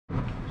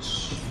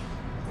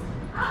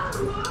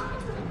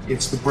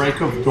It's the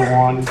break of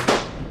dawn.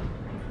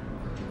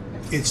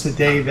 It's the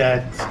day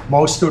that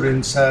most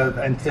students have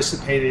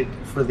anticipated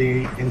for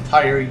the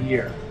entire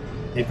year.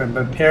 They've been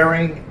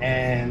preparing,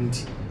 and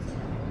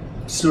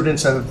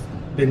students have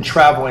been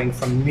traveling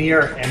from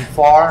near and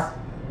far.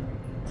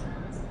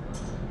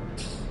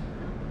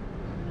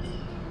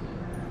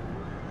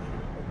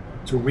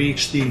 To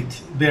reach the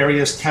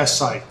various test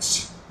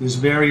sites. There's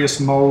various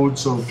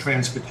modes of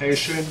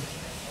transportation,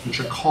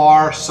 which are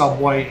car,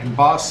 subway, and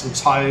bus.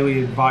 It's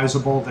highly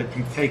advisable that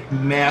you take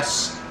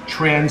mass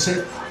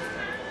transit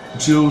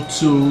due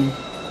to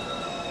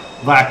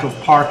lack of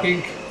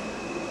parking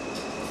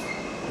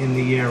in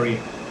the area,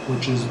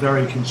 which is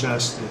very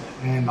congested,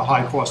 and the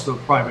high cost of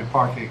private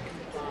parking.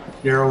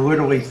 There are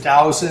literally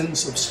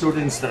thousands of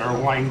students that are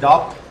lined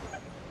up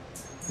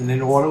in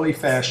an orderly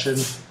fashion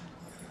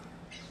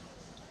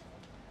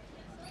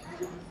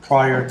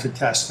prior to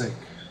testing.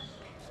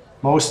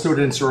 Most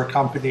students are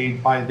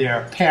accompanied by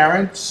their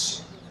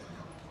parents,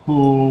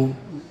 who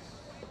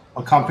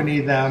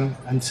accompany them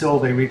until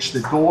they reach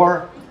the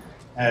door,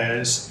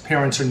 as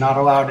parents are not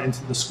allowed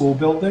into the school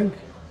building.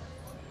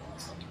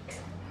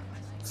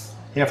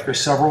 After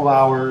several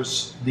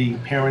hours, the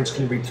parents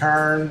can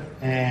return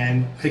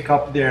and pick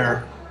up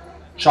their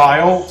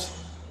child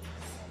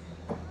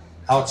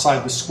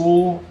outside the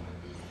school.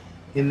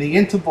 In the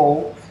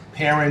interval,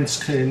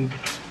 parents can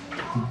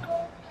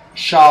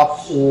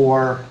shop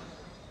or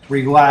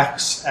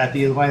relax at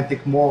the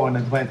Atlantic Mall on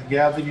Atlantic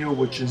Avenue,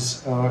 which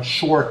is a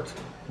short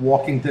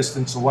walking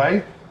distance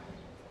away.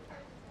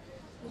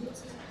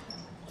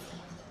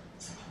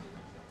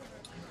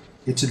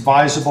 It's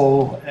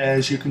advisable,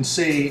 as you can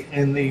see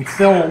in the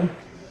film,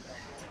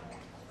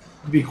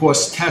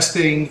 because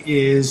testing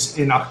is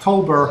in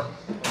October,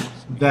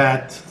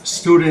 that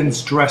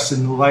students dress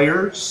in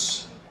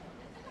layers.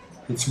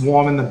 It's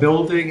warm in the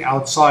building.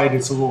 Outside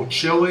it's a little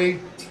chilly.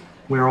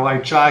 Wear a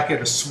light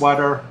jacket, a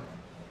sweater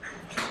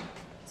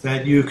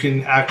that you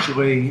can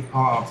actually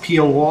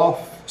peel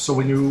off. So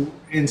when you're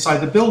inside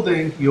the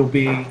building, you'll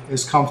be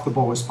as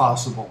comfortable as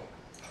possible.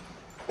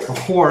 Of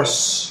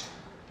course,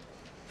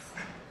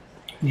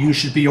 you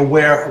should be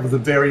aware of the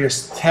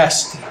various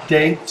test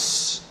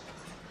dates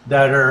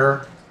that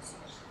are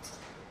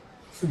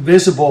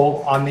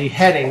visible on the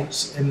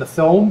headings in the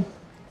film.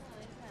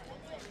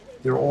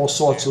 There are all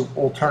sorts of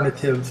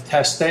alternative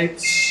test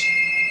dates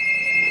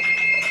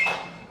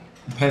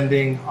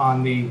depending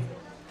on the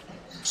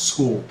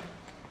school.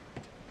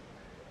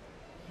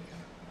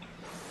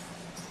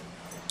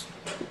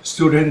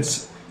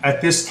 Students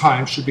at this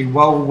time should be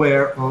well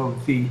aware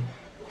of the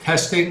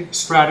testing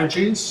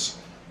strategies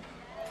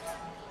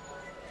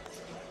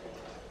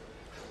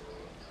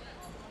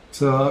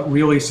to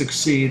really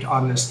succeed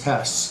on this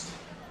test.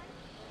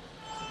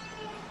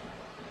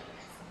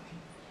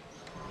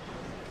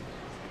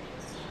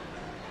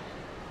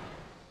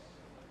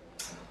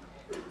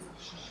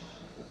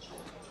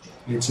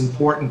 It's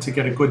important to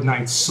get a good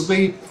night's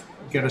sleep,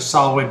 get a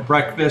solid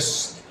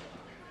breakfast,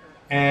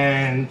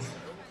 and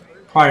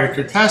prior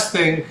to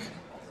testing,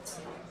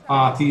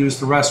 to use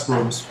the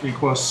restrooms,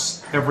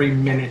 because every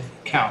minute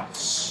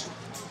counts.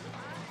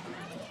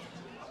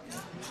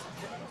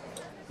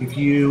 If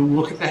you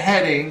look at the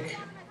heading,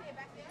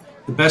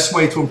 the best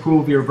way to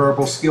improve your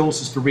verbal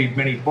skills is to read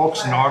many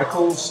books and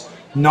articles.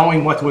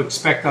 Knowing what to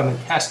expect on the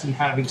test and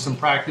having some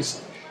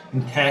practice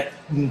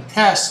in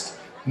test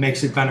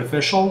makes it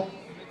beneficial.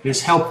 It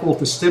is helpful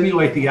to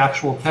stimulate the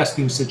actual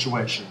testing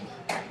situation.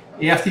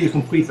 After you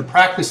complete the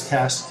practice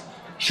test,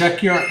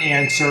 check your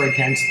answer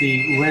against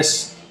the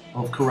list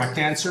of correct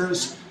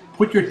answers.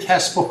 Put your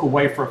test book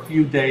away for a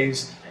few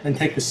days, then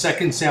take the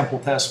second sample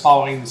test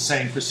following the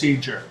same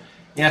procedure.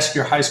 Ask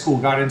your high school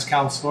guidance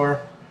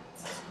counselor.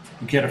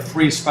 You get a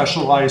free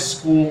specialized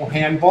school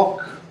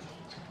handbook.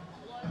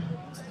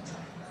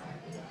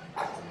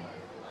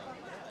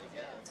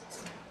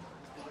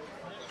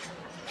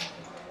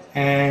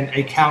 And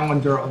a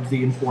calendar of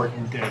the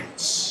important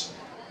dates.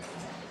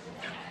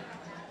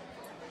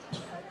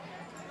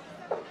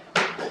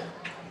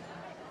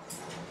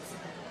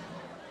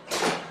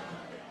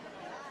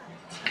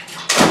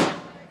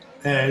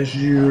 As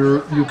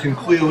you can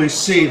clearly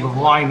see, the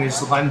line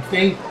is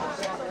lengthy.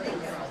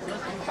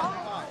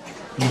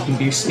 You can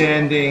be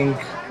standing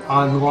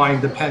on the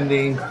line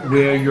depending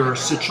where you're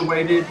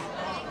situated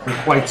for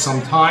quite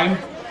some time.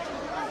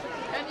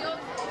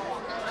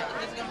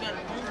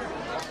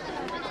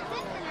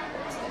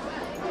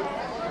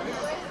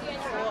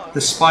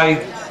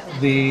 Despite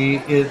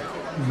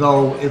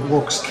though it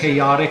looks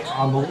chaotic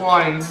on the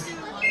line,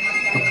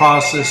 the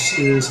process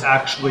is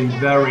actually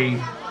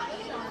very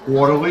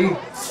orderly.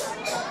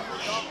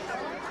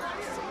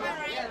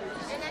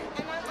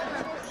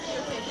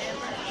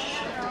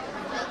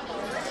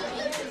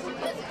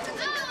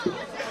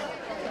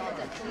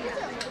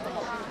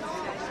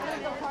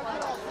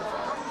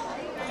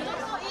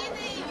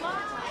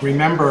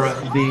 Remember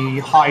the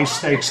high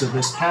stakes of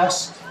this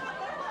test.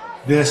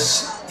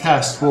 This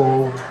test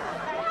will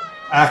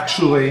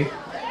actually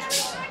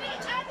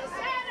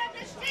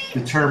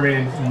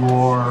determine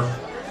your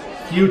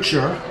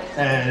future,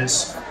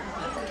 as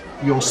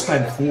you'll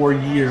spend 4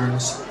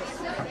 years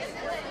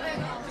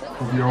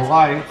of your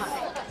life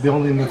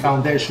building the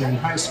foundation in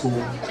high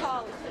school,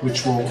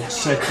 which will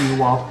set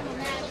you up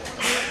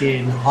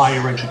in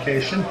higher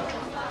education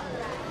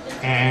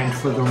and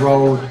for the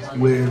road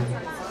with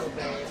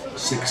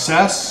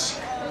success,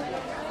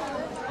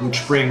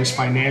 which brings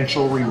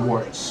financial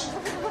rewards.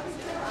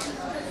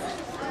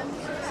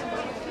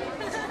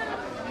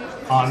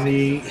 On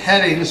the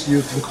headings,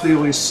 you can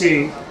clearly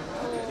see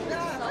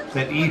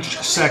that each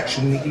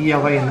section, the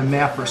ELA and the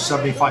math, are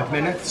 75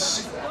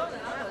 minutes,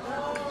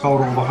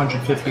 total of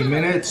 150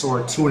 minutes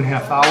or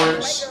 2.5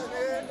 hours,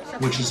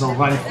 which is a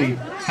lengthy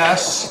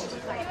test.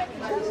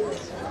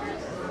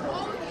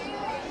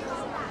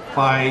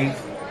 By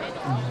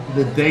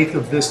the date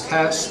of this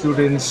test,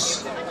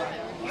 students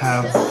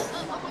have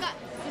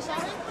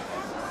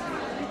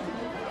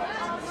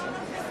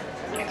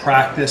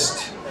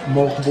practiced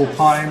multiple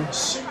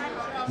times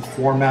the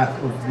format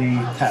of the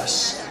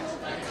test.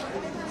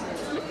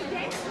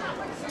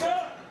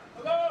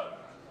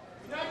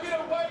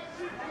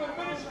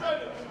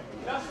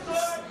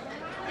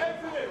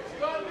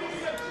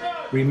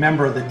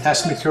 Remember, the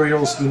test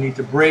materials you need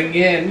to bring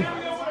in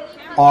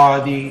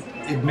are the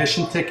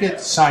admission ticket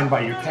signed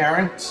by your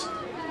parents,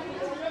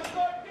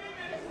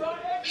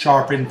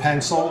 sharpened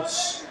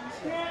pencils,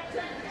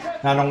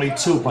 not only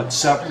 2 but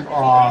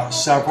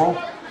several,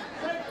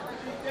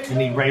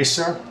 an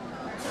eraser,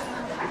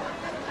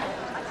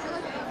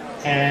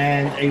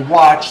 and a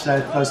watch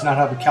that does not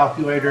have a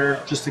calculator,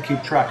 just to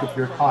keep track of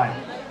your time,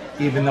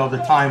 even though the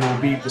time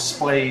will be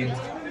displayed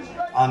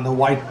on the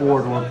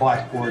whiteboard or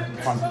blackboard in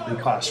front of the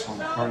classroom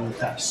during the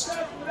test.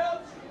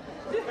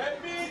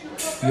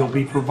 You'll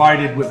be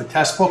provided with a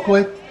test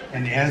booklet,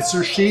 an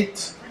answer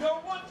sheet,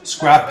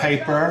 scrap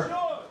paper,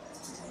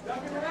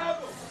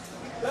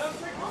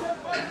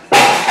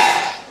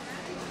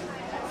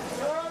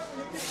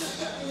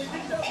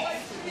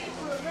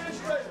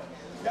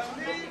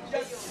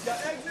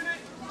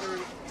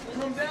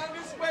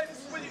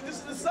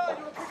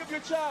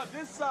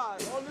 this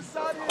side, on this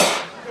side here,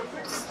 you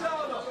pick the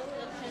child up.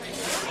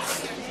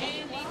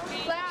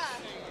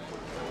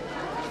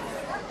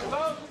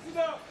 Hello, listen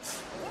up.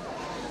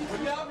 When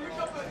y'all pick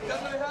up,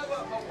 y'all gonna have a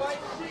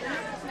white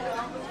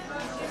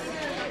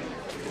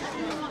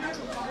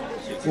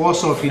sheet.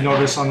 Also, if you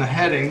notice on the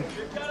heading,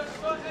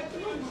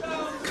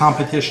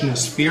 competition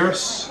is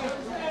fierce.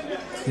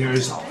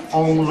 There's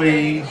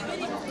only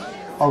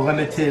a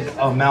limited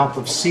amount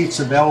of seats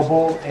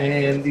available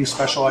in these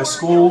specialized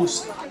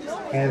schools,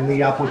 and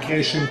the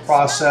application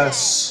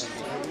process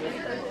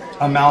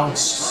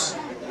amounts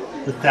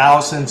to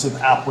thousands of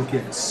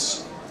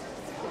applicants.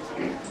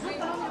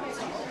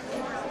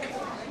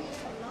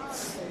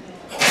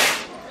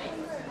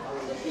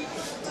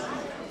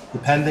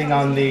 Depending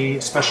on the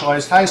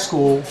specialized high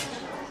school,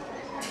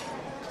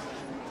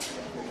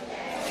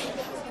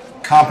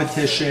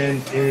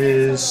 competition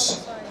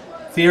is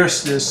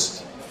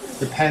fiercest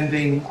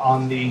depending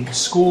on the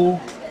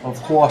school. Of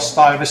course,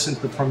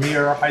 Stuyvesant, the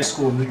premier high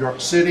school in New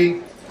York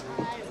City,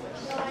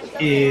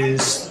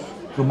 is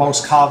the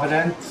most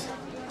confident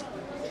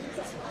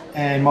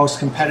and most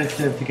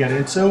competitive to get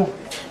into.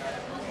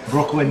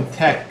 Brooklyn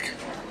Tech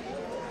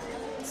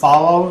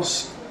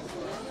follows.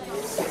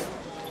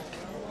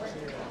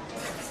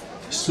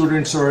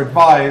 Students are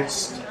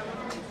advised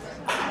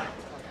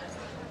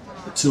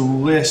to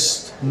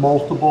list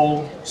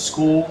multiple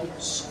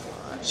schools.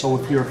 So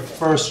if your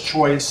first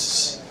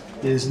choice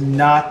is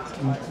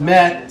not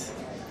met,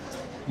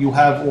 you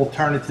have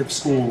alternative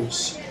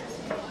schools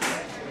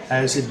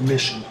as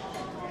admission.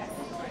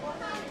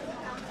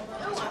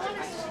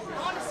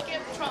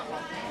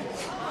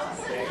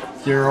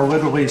 There are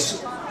literally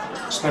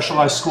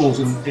specialized schools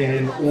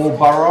in all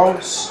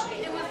boroughs.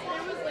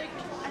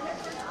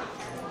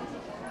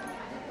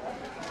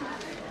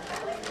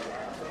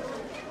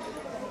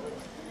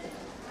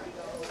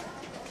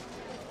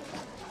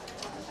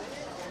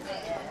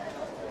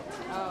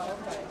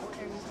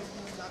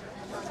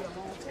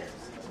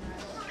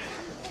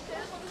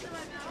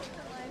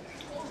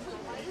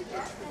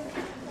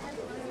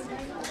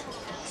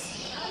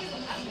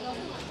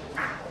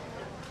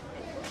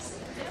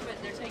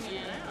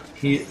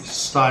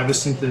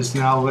 Stuyvesant is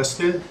now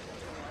listed.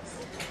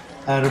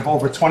 Out of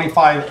over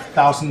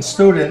 25,000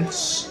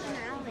 students,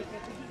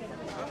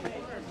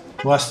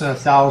 less than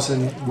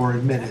 1,000 were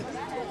admitted,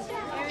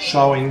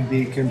 showing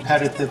the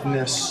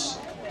competitiveness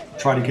to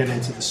try to get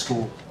into the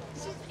school.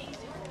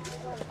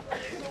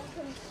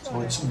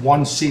 So it's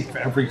 1 seat for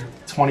every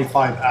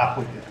 25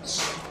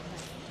 applicants.